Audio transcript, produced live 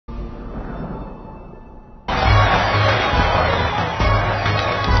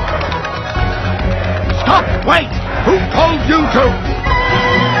Wait! Who told you to?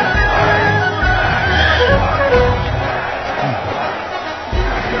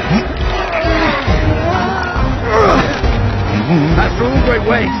 Master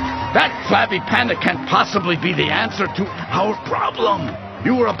Oogway, that flabby panda can't possibly be the answer to our problem.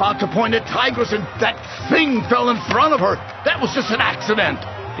 You were about to point at Tigress and that thing fell in front of her. That was just an accident.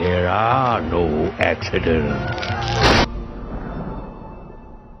 There are no accidents.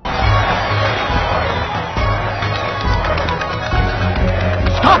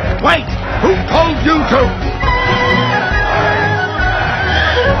 Stop! Wait! Who told you to?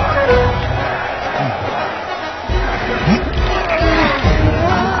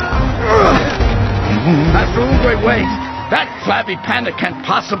 Master Oogway, that flabby panda can't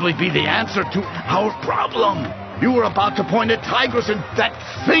possibly be the answer to our problem. You were about to point at Tigress and that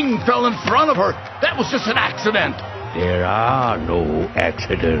thing fell in front of her. That was just an accident. There are no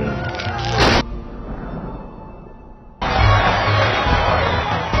accidents.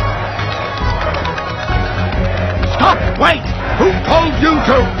 Stop! Wait! Who told you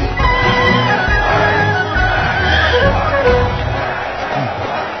to?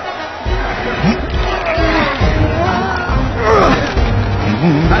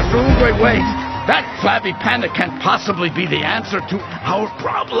 Master Oogway, that flabby panda can't possibly be the answer to our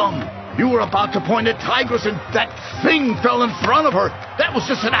problem. You were about to point at Tigress and that thing fell in front of her. That was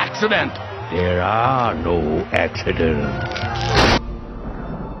just an accident. There are no accidents.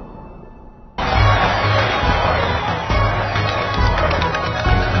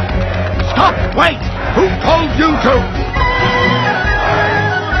 Stop! Wait! Who told you to?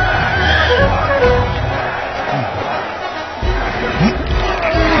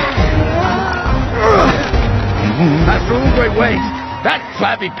 Master Oogway, that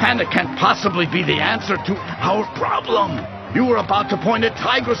flabby panda can't possibly be the answer to our problem. You were about to point at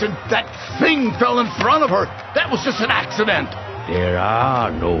Tigress and that thing fell in front of her. That was just an accident. There are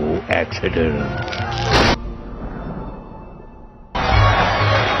no accidents.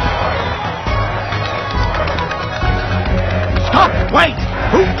 Stop! Wait!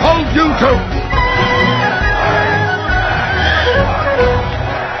 Who told you to?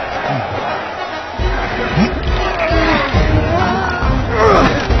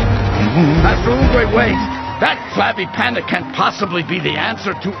 Master Oogway, that flabby panda can't possibly be the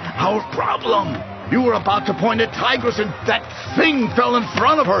answer to our problem. You were about to point at Tigress and that thing fell in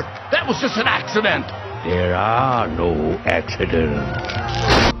front of her. That was just an accident. There are no accidents.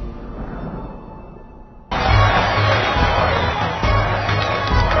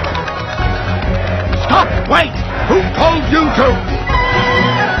 Stop! Wait! Who told you to?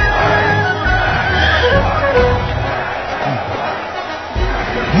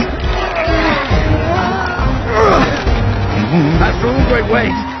 Master Oogway,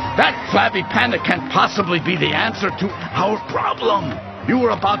 that flabby panda can't possibly be the answer to our problem. You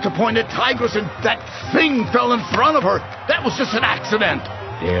were about to point at Tigress and that thing fell in front of her. That was just an accident.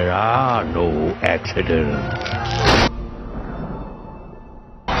 There are no accidents.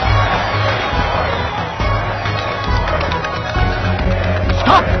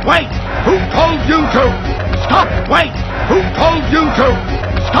 Stop! Wait! Who told you to? Stop! Wait! Who told you to?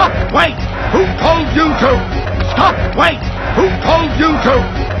 Stop! Wait! Who told you to? Stop! Wait! Who told you to?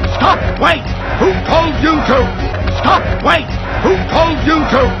 Stop! Wait! Who told you to? Stop! Wait! Who told you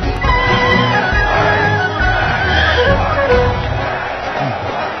to?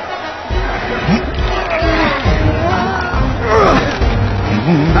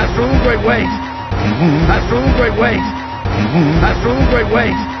 Master Oogway, Master Oogway, Master Oogway,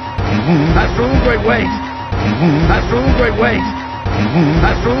 Master Oogway, Master Oogway,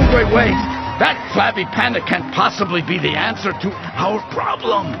 Master Oogway. That flabby panda can't possibly be the answer to our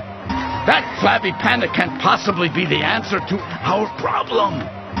problem. That flabby panda can't possibly be the answer to our problem.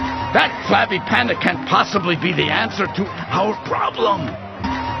 That flabby panda can't possibly be the answer to our problem.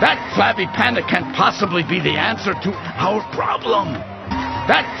 That flabby panda can't possibly be the answer to our problem.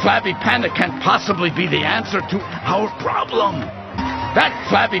 That flabby panda can't possibly be the answer to our problem. That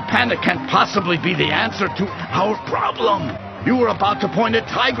flabby panda can't possibly be the answer to our problem. You were about to point at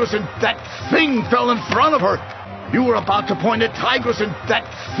Tigress and that thing fell in front of her. You were about to point at Tigress and that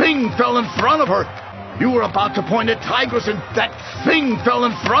thing fell in front of her. You were about to point at Tigress and that thing fell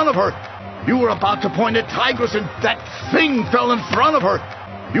in front of her. You were about to point at Tigress and that thing fell in front of her.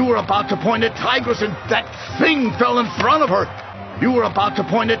 You were about to point at Tigress and that thing fell in front of her. You were about to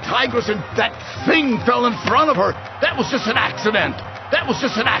point at Tigress and that thing fell in front of her. That was just an accident. That was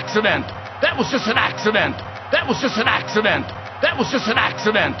just an accident. That was just an accident. That was just an accident. That was just an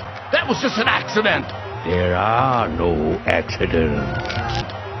accident. That was just an accident. There are no accidents.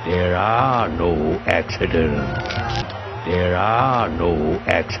 There are no accidents. There are no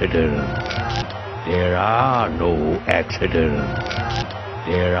accidents. There are no accidents.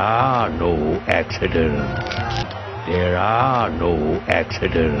 There are no accidents. There are no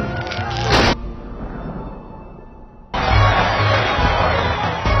accidents.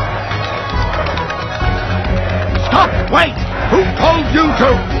 Stop! Wait! Who told you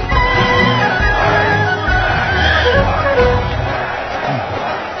to?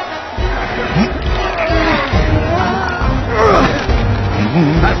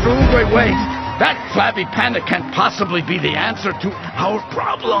 Master Oogway, that flabby panda can't possibly be the answer to our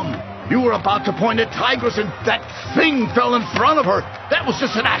problem. You were about to point at Tigress and that thing fell in front of her. That was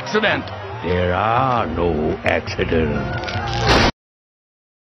just an accident. There are no accidents.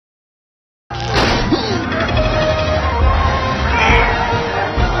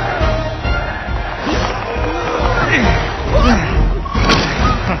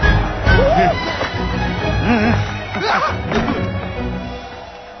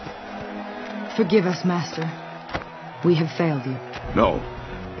 Forgive us, Master. We have failed you. No.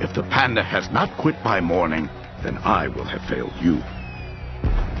 If the panda has not quit by morning, then I will have failed you.